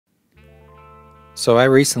So I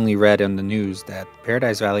recently read on the news that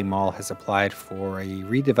Paradise Valley Mall has applied for a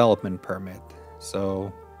redevelopment permit.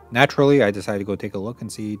 So naturally, I decided to go take a look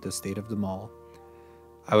and see the state of the mall.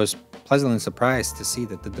 I was pleasantly surprised to see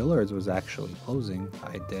that the Dillards was actually closing.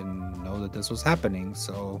 I didn't know that this was happening.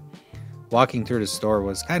 So walking through the store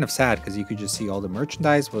was kind of sad because you could just see all the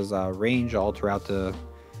merchandise was arranged all throughout the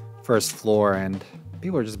first floor and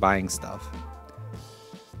people were just buying stuff.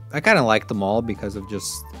 I kind of liked the mall because of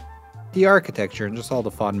just the architecture and just all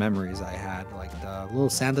the fond memories I had, like the little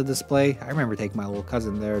Santa display. I remember taking my little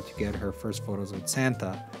cousin there to get her first photos with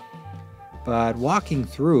Santa. But walking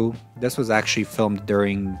through, this was actually filmed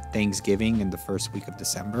during Thanksgiving in the first week of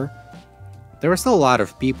December. There were still a lot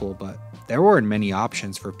of people, but there weren't many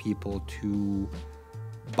options for people to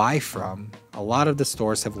buy from. A lot of the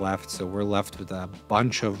stores have left, so we're left with a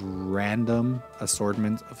bunch of random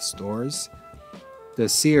assortment of stores. The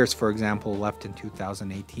Sears, for example, left in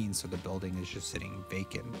 2018, so the building is just sitting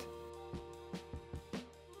vacant.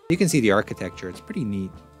 You can see the architecture, it's pretty neat.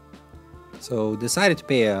 So decided to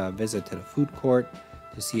pay a visit to the food court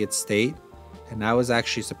to see its state, and I was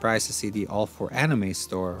actually surprised to see the All for Anime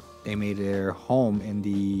store. They made their home in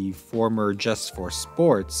the former Just for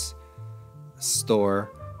Sports store.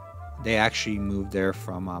 They actually moved there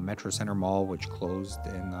from Metro Center Mall, which closed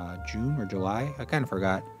in June or July. I kind of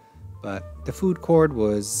forgot. But the food court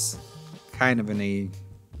was kind of in a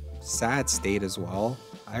sad state as well.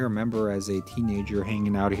 I remember as a teenager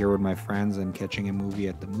hanging out here with my friends and catching a movie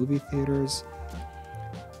at the movie theaters.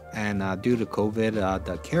 And due to COVID,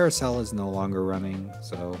 the carousel is no longer running.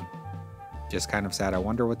 So just kind of sad. I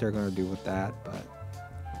wonder what they're going to do with that. But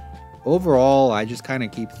overall, I just kind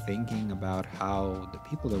of keep thinking about how the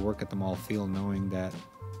people that work at the mall feel, knowing that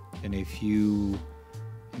in a few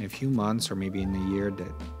months or maybe in a year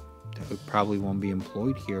that probably won't be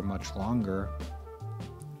employed here much longer.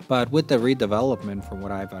 But with the redevelopment, from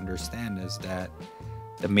what I've understand, is that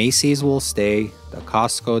the Macy's will stay, the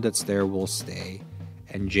Costco that's there will stay,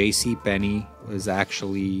 and J.C. Penney is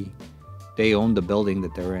actually, they own the building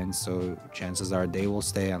that they're in, so chances are they will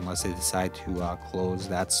stay unless they decide to close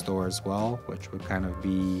that store as well, which would kind of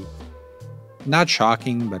be not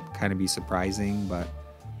shocking, but kind of be surprising. But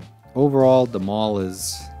overall, the mall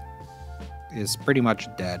is pretty much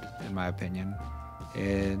dead in my opinion,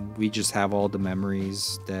 and we just have all the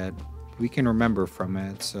memories that we can remember from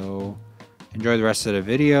it. So enjoy the rest of the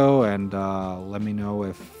video, and let me know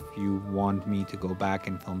if you want me to go back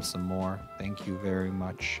and film some more. Thank you very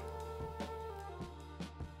much.